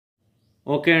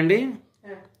Okay అండి,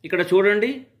 ఇక్కడ చూడండి,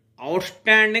 out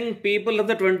standing people of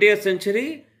the 20th century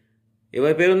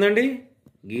ఎవరి పేరు ఉందండి?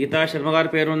 గీతా శర్మ గారి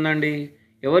పేరు ఉందండి.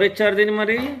 ఎవరు ఇచ్చారు దీన్ని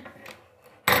మరి?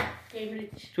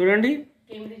 చూడండి,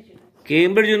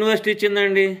 కేంబ్రిడ్జ్ యూనివర్సిటీ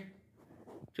ఇచ్చిందండి.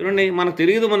 చూడండి, మనకు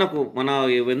తెలియదు మన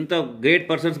ఎంత గ్రేట్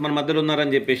పర్సన్స్ మన మధ్యలో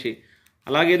ఉన్నారని చెప్పేసి.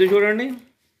 అలాగే ఇది చూడండి,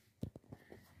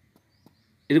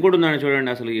 ఇది కూడా ఉందండి.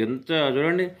 చూడండి అసలు ఎంత,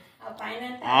 చూడండి,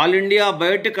 ఆల్ ఇండియా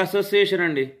బయోటెక్ అసోసియేషన్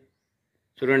అండి.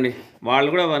 చూడండి, వాళ్ళు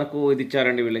కూడా మనకు ఇది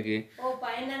ఇచ్చారండి వీళ్ళకి.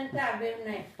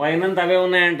 పైనంతా అవే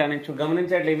ఉన్నాయంట. నేను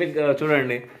గమనించట్లే, ఇవి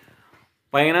చూడండి,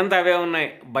 పైనంతా అవే ఉన్నాయి.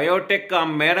 బయోటెక్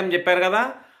మేడం చెప్పారు కదా,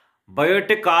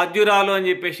 బయోటెక్ ఆద్యురాలు అని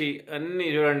చెప్పేసి అన్నీ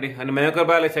చూడండి, అన్ని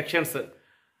microbiology sections.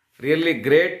 Really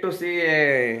great to see,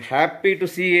 happy to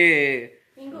see a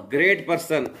great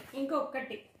person.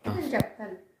 ఇంకొకటి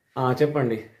చెప్తాను,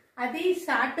 చెప్పండి. అది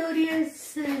Sartorius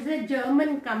is a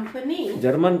German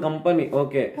company.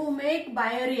 Okay. who make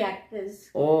bioreactors.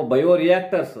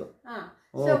 Bioreactors.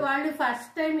 So వాళ్ళు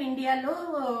ఫస్ట్ టైం ఇండియాలో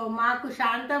మాకు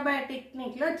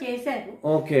శాంతాబయోటెక్నిక్ లో చేశారు.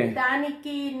 ఓకే.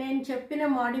 దానికి నేను చెప్పిన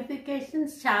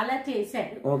మోడిఫికేషన్స్ చాలా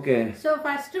చేశారు. ఓకే. సో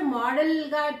ఫస్ట్ మోడల్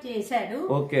గా చేశారు.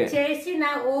 ఓకే. చేసి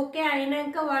నా ఓకే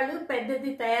అయినాక వాళ్ళు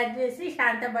పెద్దది తయారు చేసి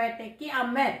శాంతాబయోటెక్ కి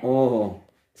అమ్మారు. ఓహో.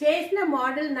 చేసిన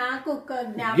మోడల్ నాకు ఒక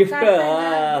గిఫ్ట్,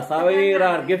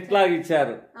 గిఫ్ట్ లాగా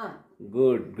ఇచ్చారు.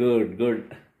 Good good good.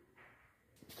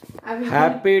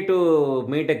 Happy to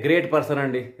meet a great person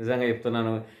అండి, నిజంగా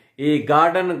చెప్తున్నాను. ఈ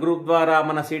గార్డెన్ గ్రూప్ ద్వారా,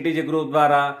 మన సిటీజీ గ్రూప్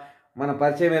ద్వారా మన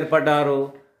పరిచయం ఏర్పడ్డారు.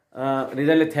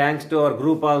 Really thanks to our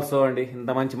group also అండి.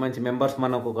 ఇంత మంచి మంచి మెంబర్స్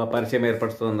మనకు ఒక పరిచయం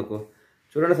ఏర్పడుతున్నందుకు.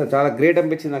 చూడండి సార్, చాలా గ్రేట్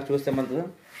అనిపించింది నాకు చూస్తే. మనకు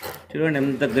చూడండి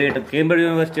ఎంత గ్రేట్. కేంబ్రిడ్జ్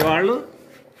యూనివర్సిటీ వాళ్ళు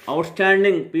అవుట్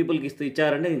స్టాండింగ్ పీపుల్కి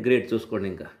ఇచ్చారంటే గ్రేట్. చూసుకోండి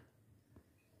ఇంకా.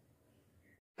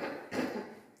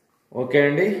 ఓకే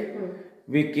అండి,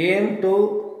 we came to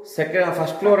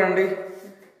first floor అండి.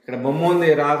 ఇక్కడ బొమ్మ ఉంది,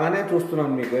 రాగానే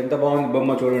చూస్తున్నాను మీకు ఎంత బాగుంది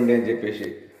బొమ్మ చూడండి అని చెప్పేసి.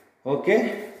 ఓకే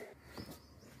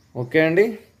ఓకే అండి,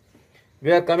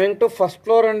 we are coming to first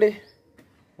floor అండి.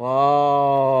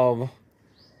 వావ్,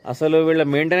 అసలు వీళ్ళ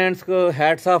మెయింటెనెన్స్కు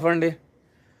హ్యాట్స్ ఆఫ్ అండి.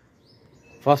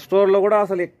 ఫస్ట్ ఫ్లోర్లో కూడా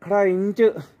అసలు ఎక్కడ ఇంచు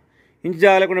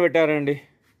జాగలేకుండా పెట్టారండి.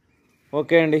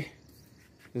 ఓకే అండి,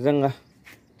 నిజంగా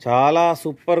చాలా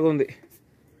సూపర్గా ఉంది.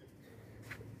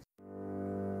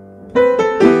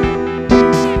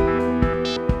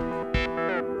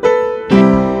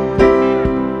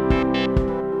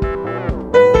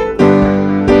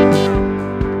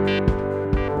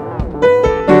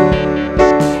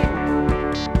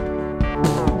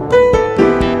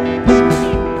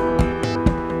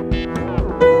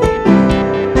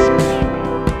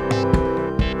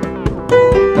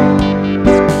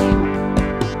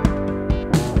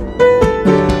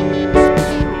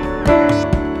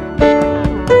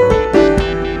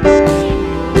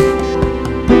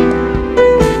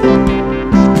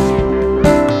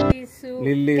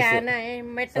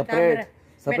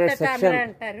 సెపరేట్ సెక్షన్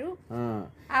అంటారు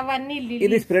అవన్నీ.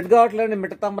 ఇది స్ప్రెడ్ కావట్లేదు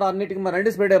మిట్ట తామర అన్నిటికీ. మరి అంటే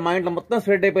స్ప్రెడ్, మా ఇంట్లో మొత్తం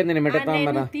స్ప్రెడ్ అయిపోయింది మిట్ట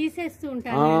తామర. తీసేస్తూ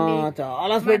ఉంటాను,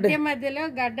 చాలా స్ప్రెడ్. మధ్యలో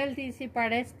గడ్డలు తీసి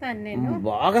పడేస్తాను నేను.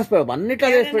 బాగా స్ప్రెడ్, అన్నిట్లో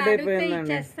అదే స్ప్రెడ్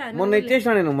అయిపోయిందండి. మొన్న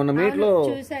ఇచ్చేసాను నేను, మొన్న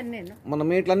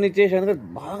మీట్లో అన్ని ఇచ్చేసాను.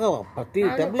 బాగా ప్రతి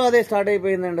టెంపుల్ అదే స్టార్ట్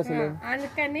అయిపోయిందండి అసలు.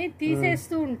 అందుకని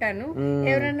తీసేస్తూ ఉంటాను,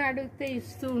 ఎవరైనా అడిగితే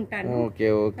ఇస్తూ ఉంటాను. Okay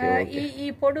okay. ఈ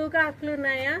పొడుగుగా ఆకులు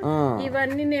ఉన్నాయా,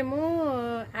 ఇవన్నీ నేమో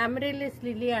అమరేలిస్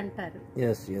లిలీ అంటారు.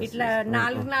 ఇట్లా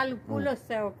 4 పూలు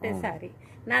వస్తాయి ఒకటేసారి.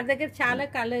 నా దగ్గర చాలా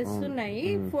కలర్స్ ఉన్నాయి,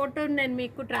 ఫోటో నేను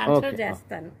మీకు ట్రాన్స్ఫర్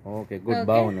చేస్తాను.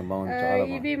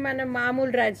 ఇవి మన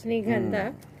మామూలు రజనీగంధ,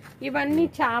 ఇవన్నీ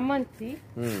చామంతి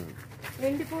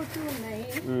ఎండిపోతూ ఉన్నాయి.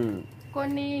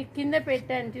 కొన్ని కింద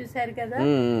పెట్టాను చూసారు కదా,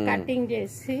 కటింగ్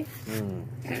చేసి.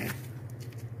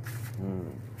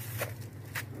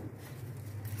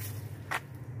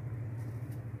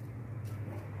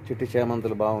 చిట్టి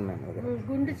చామంతులు బాగున్నాయి.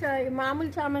 గుండు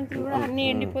మామూలు చామంతులు కూడా అన్ని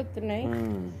ఎండిపోతున్నాయి.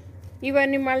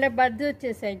 ఇవన్నీ మళ్ళీ బద్దు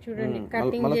వచ్చేసాయి చూడండి,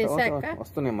 కటింగ్ చేశాక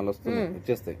వస్తున్నాయి, మళ్ళీ వస్తున్నాయి,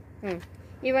 వచ్చేస్తాయి.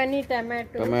 ఇవన్నీ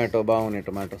టమాటో బాగున్నాయి,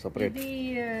 టమాటో సెపరేట్. ఇది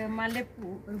మల్లె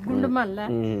గుండు మల్ల.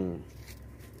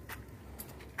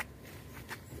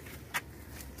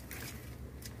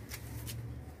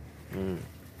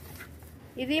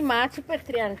 ఇది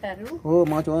మాచిపత్రి అంటారు.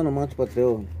 మాచిపత్రి.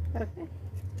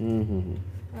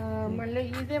 మళ్ళీ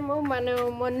ఇదేమో మనం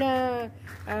మొన్న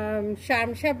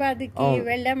శంషాబాద్ కి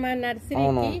వెళ్ళామా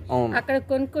నర్సరీకి, అక్కడ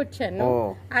కొనుక్కొచ్చాను.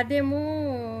 అదేమో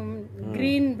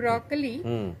గ్రీన్ బ్రోకలీ,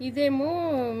 ఇదేమో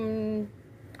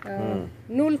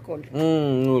నూల్కోల్.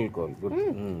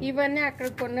 ఇవన్నీ అక్కడ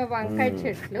కొన్న వంకాయ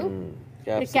చెట్లు.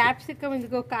 క్యాప్సికం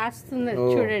ఇదిగో కాస్తున్నది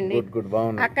చూడండి.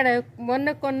 అక్కడ మొన్న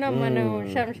కొన్న మనం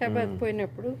శంషాబాద్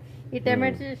పోయినప్పుడు. ఈ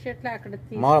టమాటో చెట్లు అక్కడ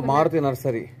మారుతి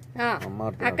నర్సరీ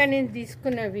అక్కడ నేను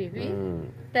తీసుకున్నవి ఇవి.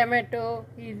 టమాటో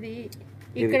ఇది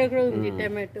ఇక్కడ కూడా ఉంది,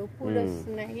 టమాటో పూలు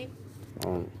వస్తున్నాయి.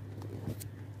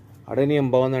 అడేనియం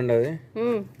బాగుందండి అది.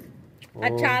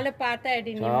 అది చాలా పాత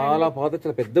అడేనియం, చాలా పాత,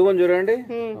 చాలా పెద్దగా చూడండి.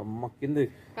 అమ్మ కింద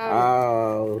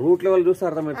రూట్ లెవెల్ చూస్తే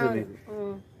అర్థమవుతుంది.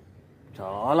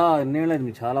 చాలా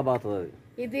ఎన్నేళ్ళది, చాలా బాగుంది అది.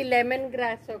 ఇది లెమన్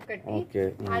గ్రాస్ ఒకటి,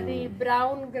 అది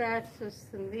బ్రౌన్ గ్రాస్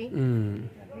వస్తుంది.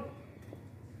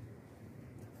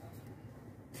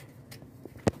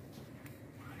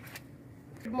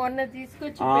 మొన్న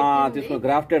తీసుకొచ్చి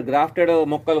గ్రాఫ్టెడ్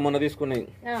మొక్కలు మొన్న తీసుకున్నాయి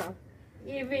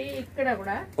ఇవి ఇక్కడ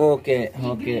కూడా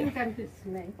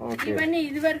కనిపిస్తున్నాయి. ఇవన్నీ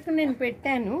ఇది వరకు నేను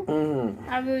పెట్టాను,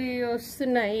 అవి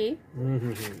వస్తున్నాయి.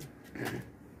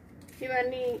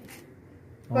 ఇవన్నీ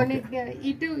కొన్ని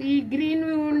ఇటు ఈ గ్రీన్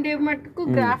ఉండే మట్టుకు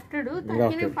గ్రాఫ్టెడ్,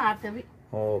 తగ్గిన పాతవి.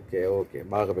 ఓకే ఓకే,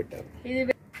 బాగా పెట్టారు. ఇది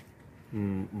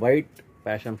white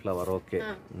passion flower. Okay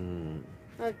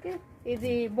okay,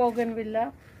 ఇది బోగన్ విల్లా.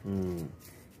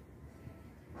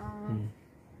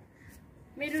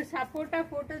 మీరు సపోటా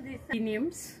ఫోటో తీస్తారు.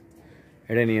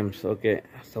 ఎడేనియమ్స్ ఓకే,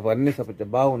 అన్ని సపోటా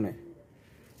బాగున్నాయి.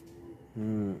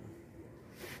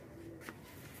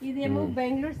 ఇదేమో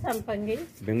బెంగళూరు సంపంగి.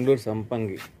 బెంగళూరు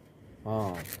సంపంగి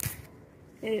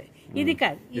ఇది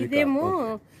కాదు, ఇదేమో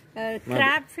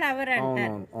క్రాప్ ఫ్లవర్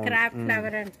అంటారు. క్రాప్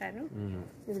ఫ్లవర్ అంటారు.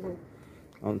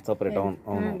 సపరేట్.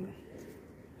 అవును,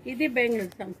 ఇది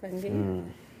బెంగళూరు సంపంగి.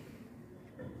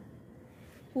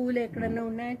 పూలు ఎక్కడన్నా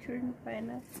ఉన్నాయో చూడండి పైన.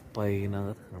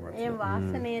 ఏం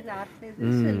వాసన రావట్లేదు,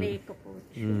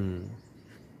 లేకపోవచ్చు.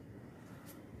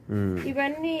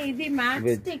 ఇవన్నీ ఇది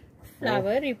మ్యాస్టిక్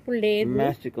ఫ్లవర్, ఇప్పుడు లేదు.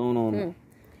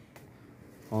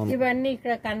 ఇవన్నీ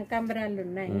ఇక్కడ కనకాంబరాలు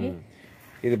ఉన్నాయి.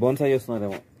 ఇది బోన్సాయి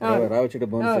చేస్తున్నారేమో, రావి చెట్టు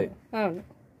బోన్సాయి. అవును,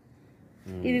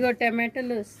 ఇదిగో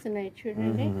టమాటాలు వస్తున్నాయి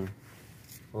చూడండి.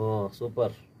 ఓ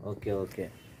సూపర్. ఓకే ఓకే,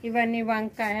 ఇవన్నీ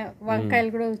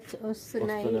వంకాయలు కూడా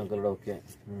వస్తున్నాయి. ఓకే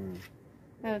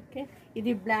ఓకే,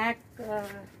 ఇది బ్లాక్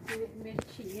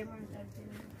మిర్చి ఏమంటారు.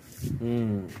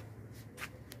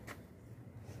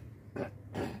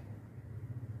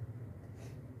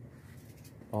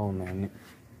 బాగున్నాయి అన్ని.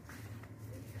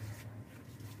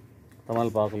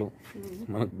 తమలపాకులు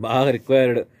మనకు బాగా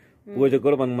రిక్వైర్డ్, పూజ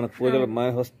కూడా మనకు పూజలు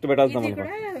ఫస్ట్ పెట్టాలి.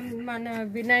 మన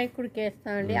వినాయకుడికి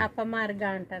వేస్తామండి, అపమార్గ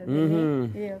అంటారు.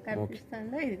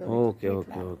 కనిపిస్తుందో ఇది. ఓకే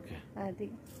ఓకే ఓకే, అది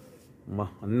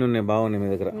అన్ని ఉన్నాయి, బాగున్నాయి మీ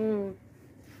దగ్గర.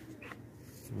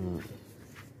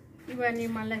 ఇవన్నీ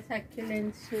మళ్ళీ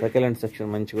సక్యులెంట్స్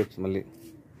సెక్షన్ మంచిగా వచ్చింది మళ్ళీ.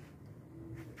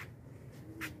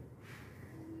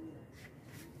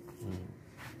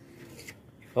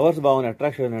 ఫ్లవర్స్ బాగున్నాయి,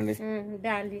 అట్రాక్షన్ అండి.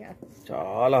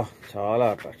 చాలా చాలా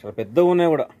అట్రాక్షన్, పెద్దగా ఉన్నాయి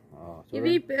కూడా.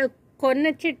 ఇవి కొన్న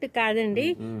చెట్టు కాదండి,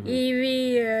 ఇవి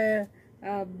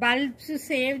బల్బ్స్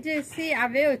సేవ్ చేసి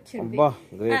అవే వచ్చింది.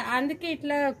 అందుకే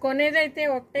ఇట్లా కొనేదైతే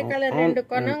ఒకటే కలర్, రెండు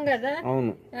కొనం కదా,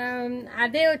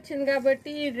 అదే వచ్చింది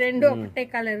కాబట్టి రెండు ఒకటే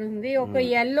కలర్ ఉంది. ఒక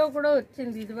ఎల్లో కూడా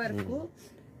వచ్చింది ఇది వరకు,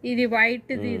 ఇది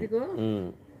వైట్ ది ఇదిగో.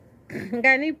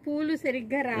 కానీ పూలు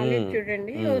సరిగ్గా రాలేదు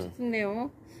చూడండి, వస్తుందేమో.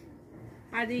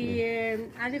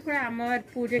 అది కూడా అమ్మవారి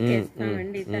పూజకి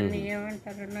వేస్తామండి, దాన్ని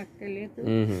ఏమంటారో నాకు తెలియదు.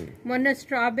 మొన్న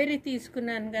స్ట్రాబెర్రీ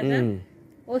తీసుకున్నాను కదా,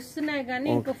 వస్తున్నాయి కానీ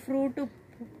ఇంకా ఫ్రూట్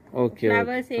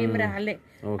ఫ్లవర్స్ ఏం రాలే.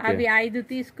 అవి 5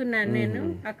 తీసుకున్నాను నేను,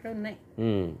 అక్కడ ఉన్నాయి.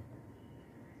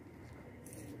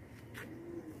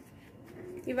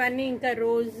 ఇవన్నీ ఇంకా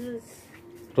rose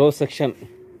section,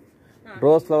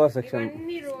 rose flower section.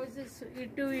 ఇవన్నీ రోజెస్,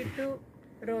 ఇటు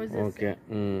రోజెస్. ఓకే,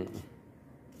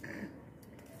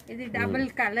 ఇది డబుల్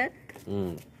కలర్.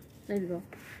 ఇదిగో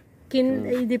కింద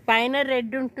ఇది పైన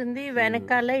రెడ్ ఉంటుంది,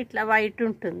 వెనకాల ఇట్లా వైట్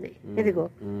ఉంటుంది. ఇదిగో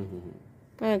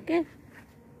ఓకే,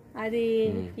 అది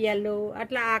ఎల్లో,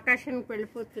 అట్లా ఆకాశానికి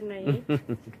వెళ్ళిపోతున్నాయి.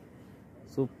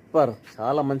 సూపర్,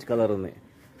 చాలా మంచి కలర్ ఉంది,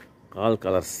 ఆల్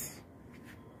కలర్స్.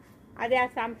 అది ఆ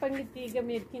సంపంగి తీగ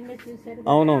మీరు కింద చూసారు,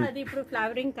 అది ఇప్పుడు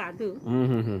ఫ్లవరింగ్ కాదు,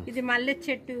 ఇది మల్లె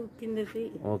చెట్టు కిందది.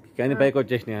 ఓకే, పైకి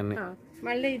వచ్చేసినాయి అన్ని.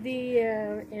 మళ్ళీ ఇది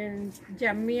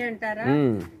జమ్మి అంటారా,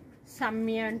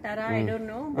 సమ్మి అంటారా, ఐ డోంట్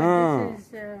నో.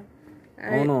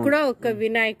 కూడా ఒక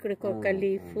వినాయకుడికి ఒక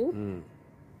లీఫ్.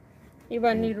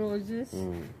 ఇవన్నీ రోజెస్.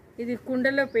 ఇది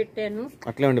కుండలో పెట్టాను,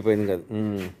 అట్లే ఉండిపోయింది కదా.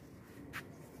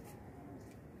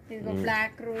 ఇది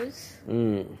బ్లాక్ రోజ్.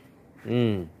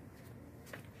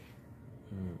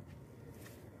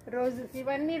 రోజెస్,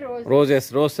 ఇవన్నీ రోజెస్,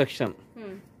 రోజ్ సెక్షన్.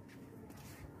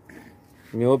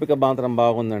 మీ ఓపిక బాంతరం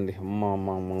బాగుందండి.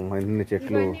 అమ్మ ఎన్ని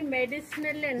చెట్లు,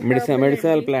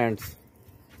 మెడిసినల్ ప్లాంట్స్.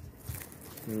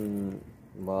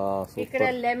 ఇక్కడ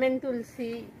లెమన్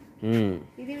తులసి.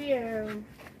 ఇది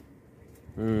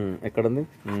ఎక్కడుంది?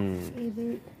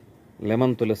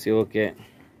 లెమన్ తులసి, ఓకే.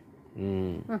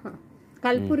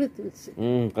 కర్పూర తులసి,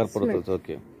 కర్పూర తులసి,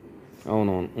 ఓకే.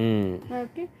 అవునవును.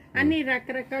 ఓకే. అన్ని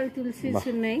రకరకాల తులసిస్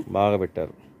ఉన్నాయి, బాగా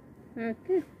పెట్టారు.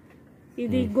 ఓకే.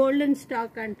 ఇది గోల్డెన్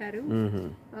స్టాక్ అంటారు.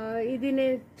 ఇది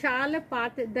నేను చాలా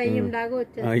పాత దయ్యం లాగా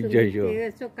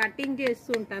వచ్చేస్తుంది, సో కటింగ్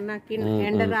చేస్తూ ఉంటాను నాకు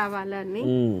ఎండ రావాలని.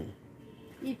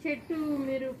 ఈ చెట్టు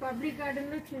మీరు పబ్లిక్ గార్డెన్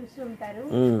లో చూస్తుంటారు,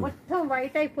 మొత్తం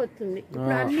వైట్ అయిపోతుంది.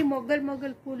 ఇప్పుడు అన్ని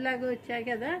మొగ్గలు పూల్లాగా వచ్చాయి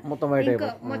కదా, ఇంకా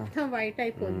మొత్తం వైట్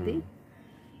అయిపోద్ది.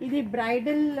 ఇది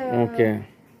బ్రైడల్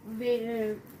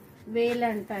వేల్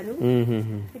అంటారు.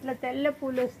 ఇట్లా తెల్ల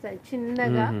పూలు వస్తాయి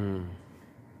చిన్నగా.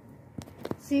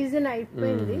 సీజన్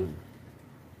అయిపోయింది.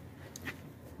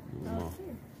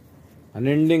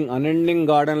 అన్ఎండింగ్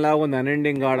గార్డెన్ లాగా ఉంది.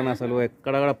 అన్ఎండింగ్ గార్డెన్ అసలు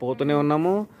ఎక్కడ పోతూనే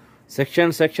ఉన్నాము.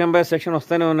 సెక్షన్ బై సెక్షన్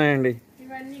వస్తూనే ఉన్నాయండి.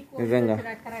 నిజంగా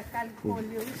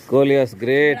కోలియాస్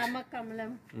గ్రేట్.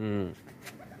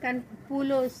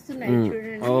 పూలు వస్తున్నాయి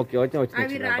చూడండి. ఓకే,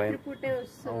 అవి రాత్రిపూటే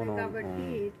వస్తుంది కాబట్టి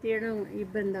తీయడం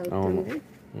ఇబ్బంది అవుతుంది.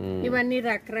 ఇవన్నీ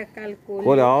రకరకాల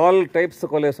కోలి, ఆల్ టైప్స్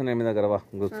కోలియాస్ ఉన్నాయి మీ దగ్గర.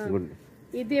 గుడ్.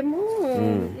 ఇదేమో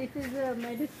ఇట్ ఇస్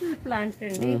మెడిసినల్ ప్లాంట్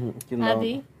అండి.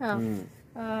 అది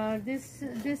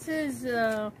దిస్ ఇస్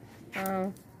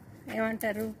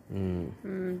ఏమంటారు,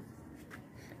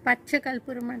 పచ్చ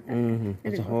కల్పూరం అంటారు.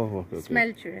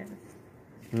 స్మెల్ చూడండి.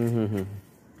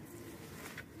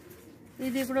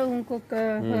 ఇది కూడా ఇంకొక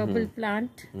హెర్బల్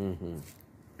ప్లాంట్.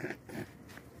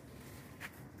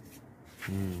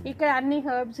 ఇక్కడ అన్ని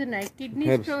హెర్బ్స్ ఉన్నాయి. కిడ్నీ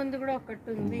స్టోన్ కూడా ఒకటి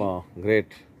ఉంది.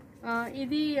 గ్రేట్.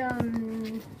 ఇది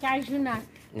క్యాష్యూ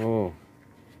నట్.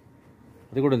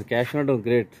 అది కూడా ఉంది. క్యాష్యూ నట్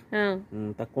గ్రేట్.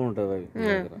 తక్కువ ఉంటుంది అవి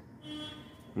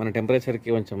మన టెంపరేచర్ కి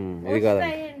కొంచెం ఇది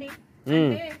కాదండి.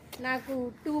 నాకు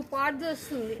 2 pots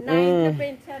వస్తుంది నా ఇంట్లో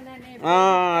పెంచాననే.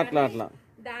 అట్లా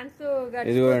దాంతో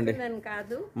ఇది చూడండి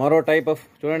కాదు, మరో టైప్ ఆఫ్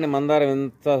చూడండి. మందారం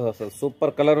ఎంత అసలు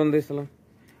సూపర్ కలర్ ఉంది అసలు.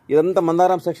 ఇదంతా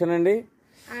మందారం సెక్షన్ అండి.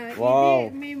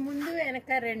 మీ ముందు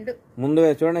వెనక రెండు ముందు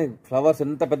చూడండి, ఫ్లవర్స్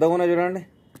ఎంత పెద్దగా ఉన్నాయి చూడండి.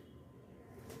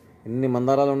 ఎన్ని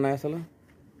మందారాలు ఉన్నాయి అసలు.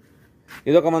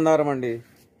 ఇదొక మందారం అండి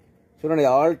చూడండి.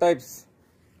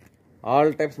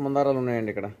 ఆల్ టైప్స్ మందారాలు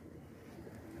ఉన్నాయండి ఇక్కడ.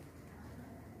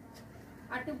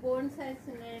 అటు బోన్సాయిస్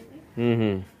ఉన్నాయండి.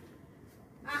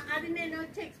 అది నేను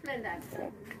వచ్చి ఎక్స్ప్లెయిన్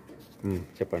చేస్తాను.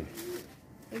 చెప్పండి.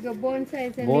 ఇక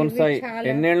బోన్సాయి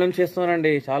ఎన్నేళ్ళ నుంచి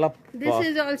చేస్తున్నారండి? చాలా. This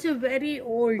is also very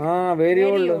old. Very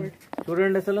old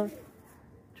చూడండి అసలు.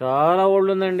 చాలా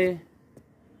ఓల్డ్ ఉందండి,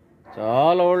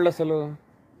 చాలా ఓల్డ్ అసలు.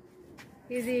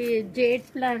 ఇది జేడ్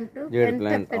ప్లాంట్. ఎంత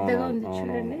పెద్దగా ఉంది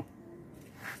చూడండి.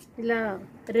 ఇలా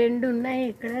 2 ఉన్నాయి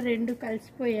ఇక్కడ, 2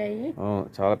 కలిసిపోయాయి.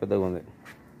 చాలా పెద్దగా ఉంది.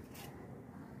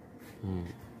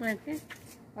 ఓకే.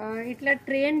 ఇట్లా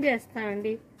ట్రైన్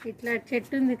చేస్తానండి. ఇట్లా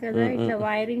చెట్టు ఉంది కదా, ఇట్లా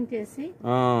వైరింగ్ చేసి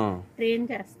ట్రైన్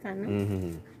చేస్తాను.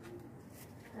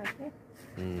 ఓకే.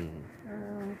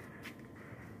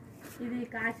 ఇది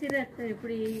కాశీరత్నం.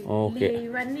 ఇప్పుడు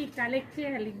ఇవన్నీ కలెక్ట్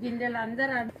చేయాలి గింజలు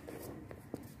అందరూ.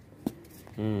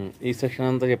 ఈ సెక్షన్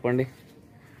అంతా చెప్పండి.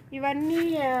 ఇవన్నీ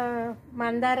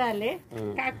మందారాలే,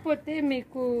 కాకపోతే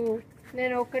మీకు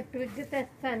నేను ఒక ట్విగ్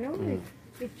తెస్తాను.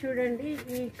 ఇది చూడండి,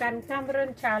 ఈ కనకాంబరం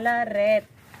చాలా రేర్.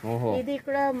 ఇది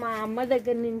కూడా మా అమ్మ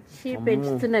దగ్గర నుంచి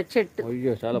పెంచుతున్న చెట్టు.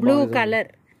 బ్లూ కలర్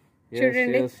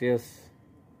చూడండి,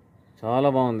 చాలా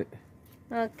బాగుంది.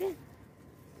 ఓకే.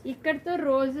 ఇక్కడతో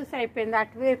రోజెస్ అయిపోయింది.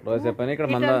 అటువైపు ఇక్కడ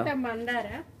మందారం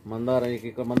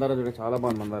చూడండి, చాలా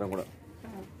బాగుంది మందారం కూడా.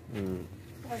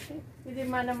 ఇది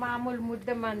మన మామూలు ముద్ద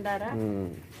మందార,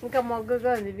 ఇంకా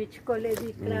మొగ్గగా ఉంది, విచ్చుకోలేదు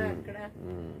ఇక్కడ అక్కడ.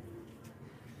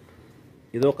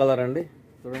 ఇదో కలర్ అండి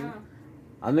చూడండి.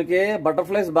 అందుకే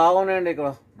బటర్ఫ్లైస్ బాగున్నాయండి ఇక్కడ.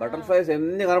 బటర్ఫ్లైస్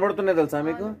ఎన్ని కనబడుతున్నాయి తెలుసా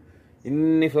మీకు?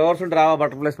 ఇన్ని ఫ్లవర్స్ ఉంటే రావా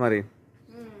బటర్ఫ్లైస్ మరి.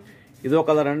 ఇదో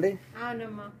కలర్ అండి.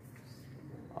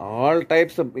 ఆల్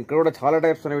టైప్స్ ఇక్కడ కూడా చాలా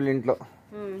టైప్స్ ఉన్నాయి వీళ్ళ ఇంట్లో.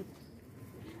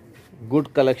 Good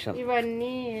collection.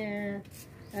 ఇవన్నీ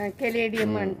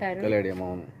కెలేడియం అంటారు. కెలేడియం,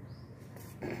 అవును.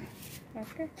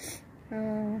 ఓకే.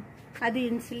 అది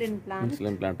ఇన్సులిన్ ప్లాంట్.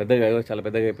 పెద్దగా, చాలా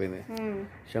పెద్దగా అయిపోయింది.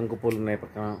 శంకుపూలు ఉన్నాయి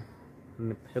పక్కన.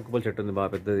 శంకుపూల చెట్టు ఉంది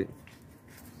బాగా పెద్దది.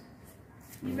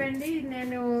 ఇవండి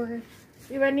నేను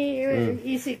ఇవన్నీ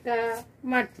ఇసుక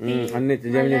మట్టి అన్ని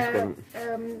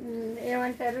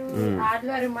ఏమంటారు,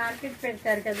 ఆదివారం మార్కెట్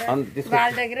పెడతారు కదా,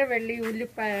 వాళ్ళ దగ్గర వెళ్ళి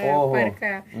ఉల్లిపాయ పరక,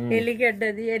 ఎల్లిగడ్డ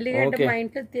మా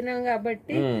ఇంట్లో తినాం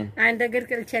కాబట్టి ఆయన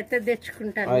దగ్గరికి వెళ్ళి చెత్త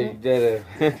తెచ్చుకుంటాను.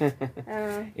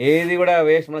 ఏది కూడా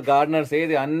వేస్ట్, మన గార్డెనర్స్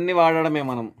ఏది అన్ని వాడడమే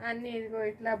మనం. అన్ని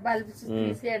ఇట్లా బల్బ్స్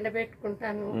తీసి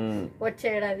ఎండబెట్టుకుంటాను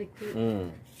వచ్చేయడానికి.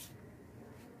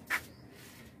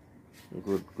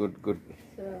 Good good good.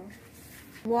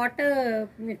 వాటర్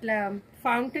ఇట్లా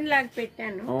ఫౌంటైన్ లాగా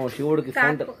పెట్టాను. శివుడికి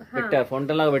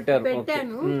ఫౌంటైన్ లాగా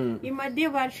పెట్టాను. ఈ మధ్య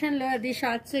వర్షంలో అది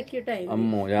షార్ట్ సర్క్యూట్ అయింది.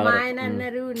 మా ఆయన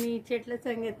అన్నారు నీ చెట్ల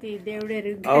సంగతి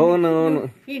దేవుడెరు,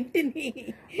 ఇంటిని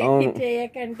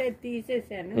చేయకంటే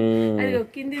తీసేసాను. అది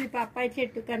కింది పప్పాయ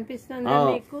చెట్టు కనిపిస్తుందా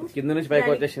మీకు? కింద నుంచి పైకి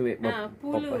వచ్చేసింది.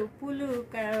 పూలు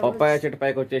పప్పాయ చెట్టు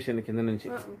పైకి వచ్చేసింది, కింద నుంచి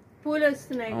పూలు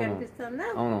వస్తున్నాయి, కనిపిస్తుందా?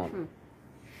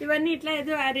 ఇవన్నీ ఇట్లా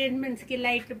ఏదో అరేంజ్మెంట్స్ కి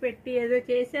లైట్లు పెట్టి ఏదో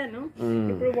చేశాను.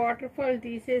 ఇప్పుడు వాటర్ ఫాల్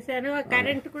తీసేసాను. ఆ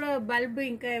కరెంట్ కూడా బల్బ్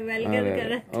ఇంకా వెలగదు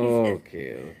కదా.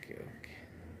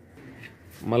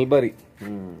 మల్బరీ.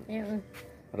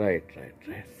 రైట్.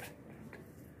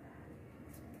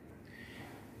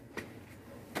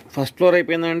 ఫస్ట్ ఫ్లోర్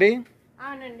అయిపోయిందండి.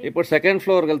 ఇప్పుడు సెకండ్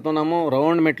ఫ్లోర్ వెళ్తున్నాము.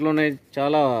 రౌండ్ మెట్లు ఉన్నాయి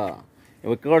చాలా.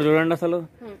 ఇక్కడ చూడండి, అసలు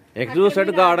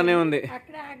ఎగ్జూసెడ్ గార్డెన్ ఉంది.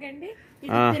 అక్కడ ఆగండి,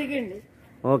 తిరగండి.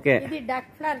 ఓకే, ఇది డక్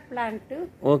ఫ్లవర్ ప్లాంట్.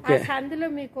 ఓకే, అందులో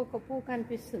మీకు ఒక పువ్వు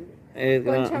కనిపిస్తుంది,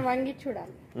 కొంచెం వంగి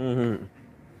చూడాలి.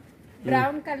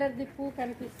 బ్రౌన్ కలర్ ది పువ్వు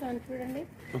కనిపిస్తుంది, చూడండి.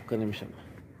 ఒక్క నిమిషం,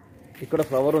 ఇక్కడ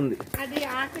ఫ్లవర్ ఉంది. అది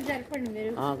ఆకు జరపండి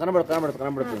మీరు. కనబడుతుంది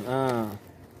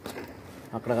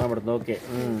అక్కడ కనబడుతుంది. ఓకే,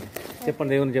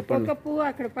 చెప్పండి దేవుని చెప్పండి. ఒక పువ్వు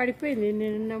అక్కడ పడిపోయింది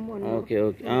నిన్న. ఓకే,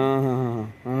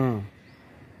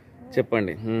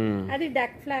 చెప్పండి. అది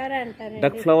డక్ ఫ్లవర్ అంటారు.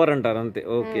 డక్ ఫ్లవర్ అంటారు అంతే.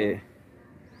 ఓకే,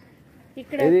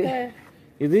 ఇక్కడ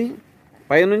ఇది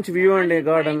పైనుంచి వ్యూ అండి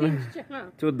గార్డెన్.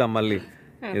 చూద్దాం మళ్ళీ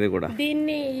ఇది కూడా.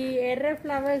 దీన్ని ఈ ఎర్ర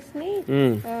ఫ్లవర్స్ ని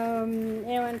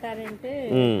ఏమంటారంటే,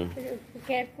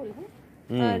 కేర్ఫుల్,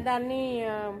 దాన్ని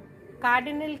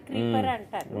కార్డినల్ క్రీపర్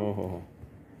అంటారు.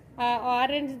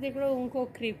 ఆరెంజ్ ది కూడా ఇంకో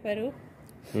క్రీపర్.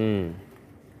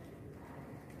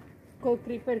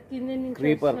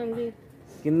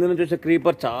 కింద నుంచి వచ్చే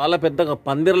క్రీపర్ చాలా పెద్దగా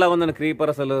పందిర్లాగా ఉందండి.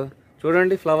 క్రీపర్ అసలు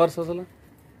చూడండి, ఫ్లవర్స్ అసలు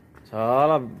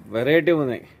చాలా వెరైటీ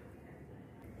ఉన్నాయి.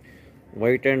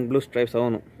 White and blue stripes.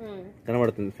 అవును,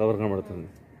 కనబడుతుంది, ఫ్లవర్ కనబడుతుంది.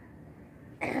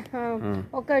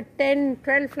 ఒక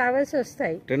 10-12 ఫ్లవర్స్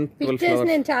వస్తాయి. పిక్చర్స్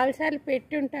నేను చాలా సార్లు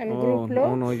పెట్టి ఉంటాను గ్రూప్ లో.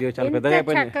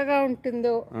 చక్కగా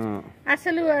ఉంటుందో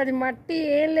అసలు. అది మట్టి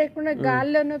ఏం లేకుండా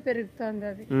గాల్లోనూ పెరుగుతుంది.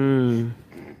 అది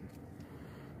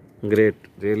గ్రేట్,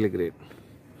 రియల్లీ గ్రేట్.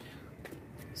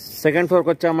 సెకండ్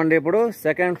ఫ్లోర్కి వచ్చామండి. ఇప్పుడు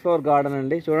సెకండ్ ఫ్లోర్ గార్డెన్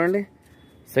అండి. చూడండి,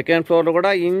 సెకండ్ ఫ్లోర్ లో కూడా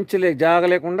ఇంచు జాగ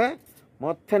లేకుండా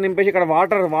మొత్తం నింపేసి ఇక్కడ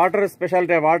water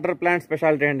speciality, water plant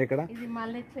speciality అండి ఇక్కడ.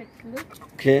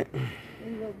 ఓకే,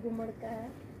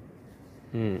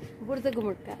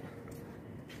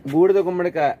 బూడిద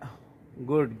గుమ్మడికాయ.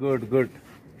 Good.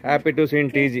 Happy to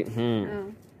scene TG.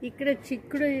 ఇక్కడ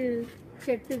చిక్కుడు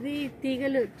చెట్టుది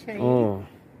తీగలు వచ్చాయి,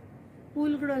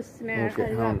 పూలు కూడా వస్తున్నాయి.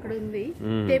 అక్కడ ఉంది,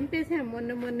 తెంపేసాం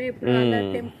మొన్న ఇప్పుడు అలా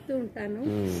తెంపుతూ ఉంటాను.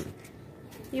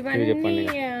 ఇవన్నీ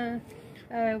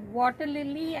వాటర్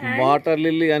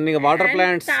లిల్లీ అన్ని water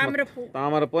plants,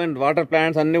 తామరపు and water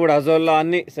plants అన్ని కూడా అజోల్లా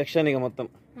అన్ని సెక్షన్ ఇక మొత్తం.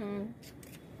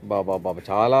 బాబా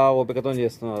చాలా ఓపికతో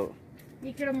చేస్తున్నారు.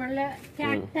 ఇక్కడ మళ్ళీ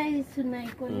క్యాక్టైస్ ఉన్నాయి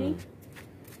కొన్ని.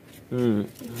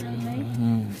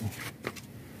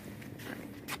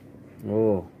 ఓ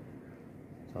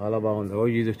చాలా బాగుంది. ఓ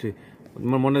ఇది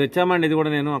మొన్న తెచ్చామండి, ఇది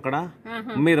కూడా నేను అక్కడ.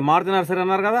 మీరు మారుతి నర్సరీ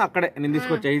అన్నారు కదా, అక్కడే నేను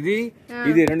తీసుకొచ్చా. ఇది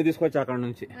 2 తీసుకొచ్చా అక్కడ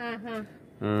నుంచి.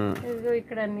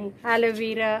 ఇక్కడ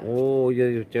అలోవీరా. ఓ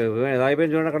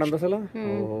అయిపోయింది చూడండి అక్కడ అంతా అసలు.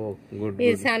 గుడ్.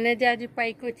 సన్నజాజి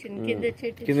పైకి వచ్చింది,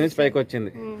 కింద నుంచి పైకి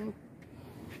వచ్చింది.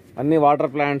 అన్ని వాటర్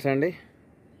ప్లాంట్స్ అండి.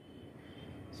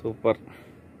 Super.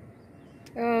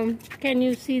 Can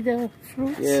you see the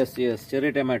fruits? yes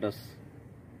cherry tomatoes.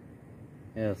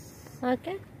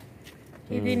 Okay,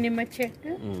 ఇది నిమ్మ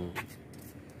చెట్టు.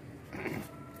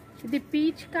 ఇది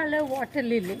పీచ్ కలర్ వాటర్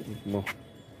లిల్లీ,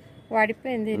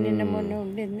 వాడిపోయింది, నిన్న మొన్న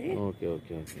ఉండింది.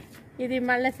 ఇది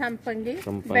మళ్ళీ సంపంగి,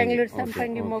 బెంగళూరు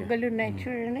సంపంగి మొగ్గలు ఉన్నాయి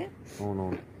చూడండి.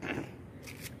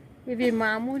 ఇవి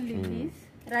మామూలు లిల్లీస్,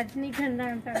 రజనీగంధ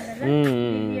అంటాం కదా,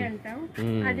 లిల్లీ అంటాం.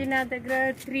 అది నా దగ్గర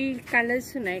 3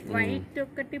 కలర్స్ ఉన్నాయి. వైట్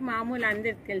ఒకటి మామూలు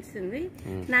అందరికి తెలిసింది.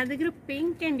 నా దగ్గర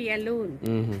పింక్ అండ్ yellow ఉంది.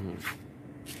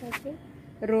 Okay,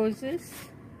 roses.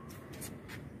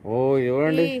 ఓ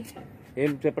ఇవ్వండి,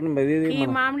 ఏం చెప్పండి. ఈ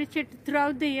మామిడి చెట్టు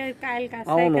త్రూఅవుట్ ది ఇయర్ కాయలు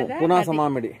కాస్తాయి కదా, పునాస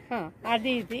మామిడి.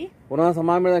 అది ఇది పునాస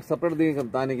మామిడి సపరేట్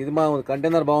దానికి. ఇది బాగుంది,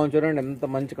 కంటైనర్ బాగుంది చూడండి, ఎంత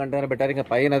మంచి కంటైనర్ పెట్టారు. ఇంకా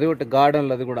పైన అది ఒకటి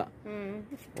గార్డెన్ అది కూడా.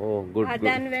 ఓ గుడ్.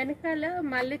 దాని వెనకాల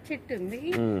మల్లె చెట్టు ఉంది.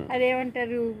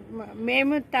 అదేమంటారు,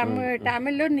 మేము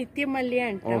తమిళ్లో నిత్య మల్లి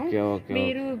అంటాం,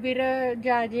 మీరు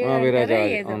విరజాజి.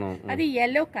 అది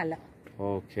yellow colour.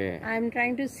 Okay. I'm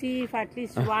trying to see if at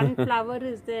least one flower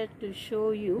is there to show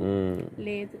you.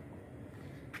 లేదు,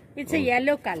 it's a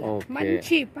yellow color.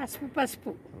 మంచి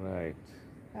పసుపు. Right.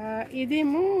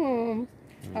 ఇదేమో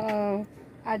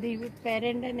అది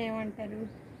పేరెంట్ అని ఏమంటారు,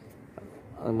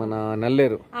 మన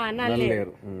నల్లేరు.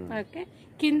 నల్లేరు. ఓకే,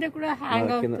 కింద కూడా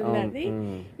హ్యాంగ్ అవుతుంది అది.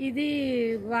 ఇది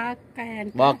వాక్కాయ,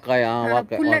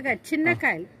 పుల్లగా చిన్న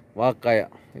కాయలు, వాక్కాయ.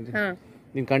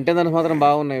 దీని కంటైనర్స్ మాత్రం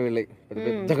బాగున్నాయి, వీళ్ళకి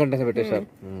పెద్ద కంటైనర్ పెట్టేశారు.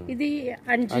 ఇది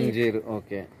అంజీరు.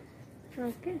 Okay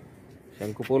okay.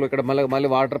 శంకు పూలు. ఇక్కడ మళ్ళీ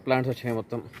వాటర్ ప్లాంట్స్ వచ్చాయి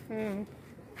మొత్తం.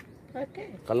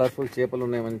 కలర్ఫుల్ చేపలు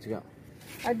ఉన్నాయి మంచిగా.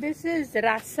 దిస్ ఇస్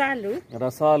రసాలు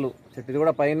చెట్టు. ఇది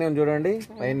కూడా పైనే ఉంది చూడండి,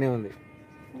 పైనే ఉంది.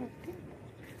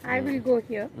 I will go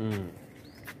here.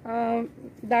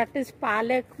 That is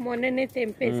palak, మొన్ననే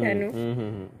తెంపేశాను.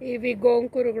 ఇవి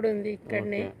గోంగూర కూడా ఉంది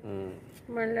ఇక్కడనే.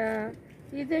 మళ్ళా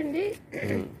ఇదండి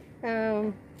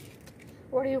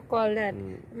what do you call that?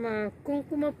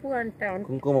 కుంకుమ పువ్వు అంటాం.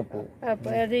 కుంకుమ పువ్వు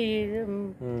అది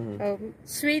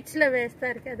స్వీట్స్ లో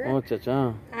వేస్తారు కదా,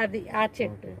 అది ఆ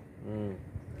చెట్టు.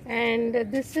 అండ్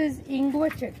దిస్ ఇస్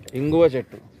ఇంగువ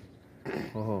చెట్టు.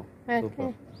 ఓహో,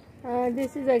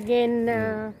 this is again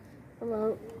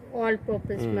all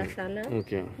purpose masala.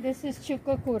 This is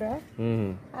chukakura.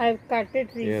 I've cut it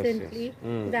recently.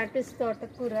 That is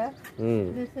totakura.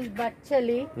 This is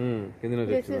bachali.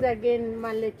 This is again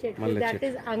malle chettu. That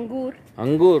is angur.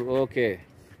 Okay.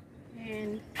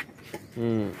 And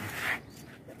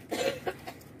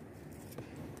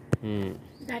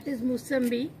that is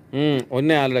musambi.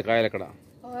 onne alre kayala akkada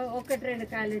ఒకటి రెండు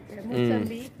కాయలు ఇచ్చారు.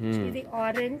 ముసంబి. ఇది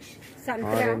orange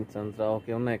సంత్రా.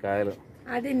 Okay, ఉన్నాయి కాయలు.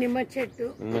 అది నిమ్మ చెట్టు.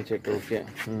 ఓకే.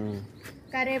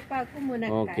 కరేపాకు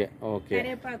మునక్కాయ.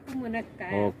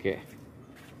 ఓకే.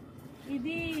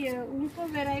 ఇది ఇంకో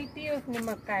వెరైటీ ఆఫ్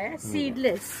నిమ్మకాయ,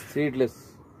 సీడ్లెస్.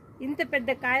 ఇంత పెద్ద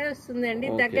కాయ వస్తుందండి.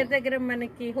 దగ్గర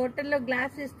మనకి హోటల్లో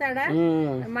గ్లాస్ ఇస్తాడా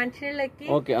మంచినీళ్ళకి,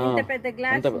 ఇంత పెద్ద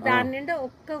గ్లాస్, దాని నిండా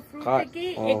ఒక్క ఫ్రూట్ కి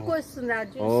ఎక్కువ వస్తుంది ఆ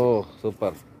juice.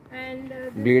 Super. And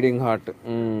bleeding heart.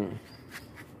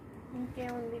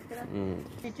 ఇంకేముంది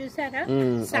ఇక్కడ చూసారా?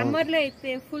 సమ్మర్ లో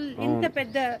అయితే ఫుల్ ఇంత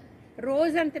పెద్ద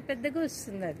రోజ్ అంత పెద్దగా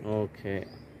వస్తుంది అది. ఓకే.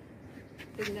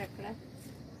 అక్కడ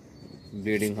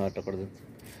బ్లీడింగ్ హార్ట్ అక్కడ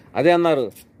అదే అన్నారు.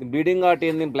 బ్లీడింగ్ హార్ట్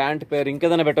ఏంది ప్లాంట్ పేరు,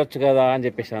 ఇంకేదైనా పెట్టొచ్చు కదా అని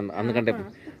చెప్పేసి. అందుకంటే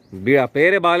ఆ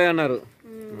పేరే బాలే అన్నారు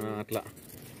అట్లా.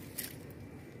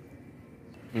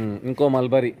 ఇంకో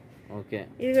మల్బరీ. ఓకే.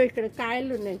 ఇదిగో ఇక్కడ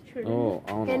కాయలు ఉన్నాయి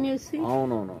చూడండి.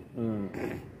 అవునవును.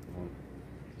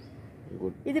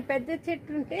 ఇది పెద్ద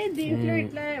చెట్టు ఉంటే దీంట్లో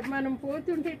ఇట్లా మనం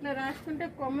పోతుంటే ఇట్లా రాసుకుంటే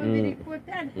కొమ్మ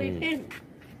విరిగిపోతే అది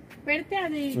పెడితే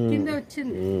అది కింద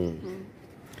వచ్చింది.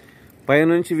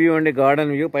 పైనుంచి వ్యూ అండి,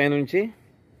 గార్డెన్ వ్యూ పైనుంచి.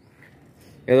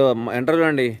 ఏదో ఎంటర్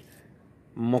చూడండి,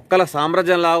 మొక్కల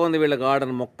సామ్రాజ్యం లాగా ఉంది వీళ్ళ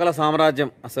గార్డెన్. మొక్కల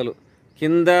సామ్రాజ్యం అసలు.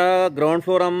 కింద గ్రౌండ్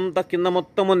ఫ్లోర్ అంతా కింద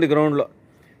మొత్తం ఉంది గ్రౌండ్లో.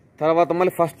 తర్వాత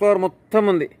మళ్ళీ ఫస్ట్ ఫ్లోర్ మొత్తం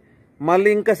ఉంది, మళ్ళీ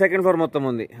ఇంకా సెకండ్ ఫ్లోర్ మొత్తం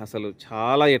ఉంది. అసలు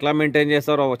చాలా ఎట్లా మెయింటైన్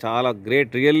చేస్తారో, చాలా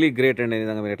గ్రేట్, రియల్లీ గ్రేట్ అండి.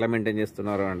 నిజంగా మీరు ఎట్లా మెయింటైన్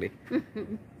చేస్తున్నారో అండి.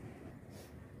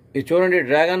 ఇది చూడండి,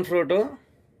 డ్రాగన్ ఫ్రూట్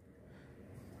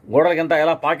గోడలకి ఎంత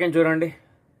ఎలా పాకింగ్ చూడండి.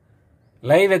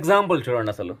 లైవ్ ఎగ్జాంపుల్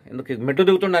చూడండి. అసలు ఎందుకు మెట్టు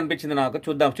దిగుతుండే అనిపించింది నాకు.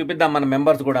 చూపిద్దాం మన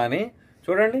మెంబర్స్ కూడా అని.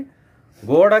 చూడండి,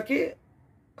 గోడకి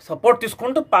సపోర్ట్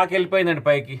తీసుకుంటూ పాకి వెళ్ళిపోయిందండి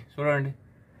పైకి. చూడండి,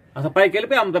 అసలు పైకి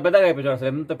వెళ్ళిపోయి అంత పెద్దగా అయిపోయి. అసలు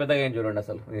ఎంత పెద్దగా అయింది చూడండి.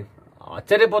 అసలు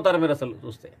ఆశ్చర్యపోతారు మీరు అసలు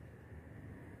చూస్తే.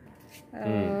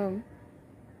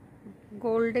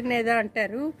 గోల్డెన్ ఏదో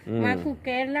అంటారు. మాకు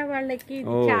కేరళ వాళ్ళకి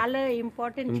చాలా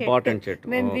ఇంపార్టెంట్ చెట్టు.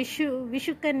 మేము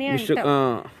విషుకని అంటాం.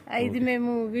 ఇది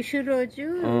మేము విషు రోజు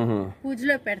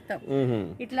పూజలో పెడతాం.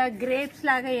 ఇట్లా గ్రేప్స్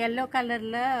లాగా ఎల్లో కలర్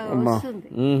లో వస్తుంది.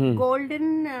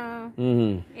 గోల్డెన్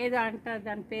ఏదో అంటారు,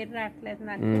 దాని పేరు రావట్లేదు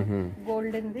నాకు.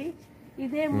 Golden the.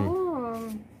 ఇదేమో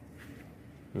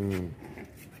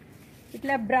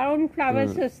ఇట్లా బ్రౌన్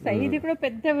ఫ్లవర్స్ వస్తాయి. ఇది కూడా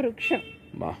పెద్ద వృక్షం,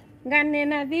 కానీ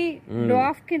నేను అది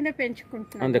డ్వార్ఫ్ కింద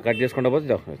పెంచుకుంటున్నాను.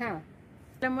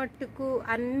 మట్టుకు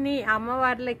అన్ని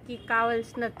అమ్మవార్లకి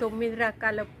కావలసిన 9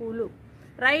 రకాల పూలు,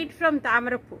 రైట్ ఫ్రమ్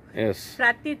తామర పువ్వు.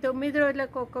 ప్రతి 9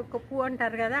 రోజులకు ఒక్కొక్క పువ్వు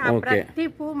అంటారు కదా, ఆ ప్రతి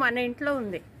పువ్వు మన ఇంట్లో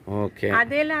ఉంది.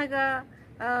 అదేలాగా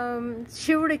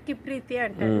శివుడికి ప్రీతి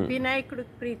అంటారు,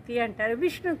 వినాయకుడికి ప్రీతి అంటారు,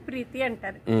 విష్ణుకి ప్రీతి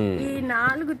అంటారు. ఈ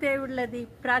 4 దేవుళ్ళది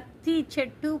ప్రతి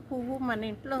చెట్టు పువ్వు మన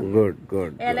ఇంట్లో ఉంది.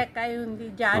 ఏలకాయ ఉంది,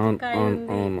 జాజికాయ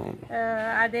ఉంది,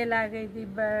 అదేలాగా ఇది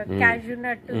క్యాషూ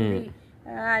నట్ ఉంది,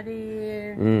 అది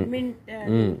మింట్,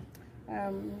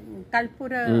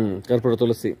 కర్పూర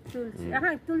తులసి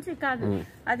కాదు,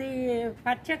 అది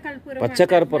పచ్చకర్పూరం.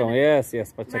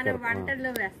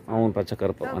 వంటల్లో వేస్తాం.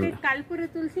 కర్పూర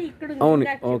తులసి ఇక్కడ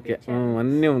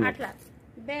అట్లా.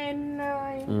 దెన్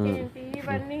ఇంకేంటి,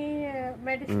 ఇవన్నీ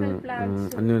మెడిసినల్ ప్లాంట్స్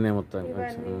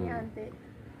ఇవన్నీ అంతే.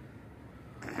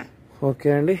 ఓకే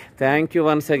అండి, thank you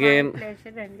once again.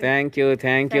 Thank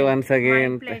you once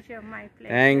again.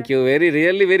 Thank you.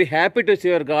 Really very happy to see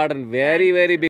your garden. Very big.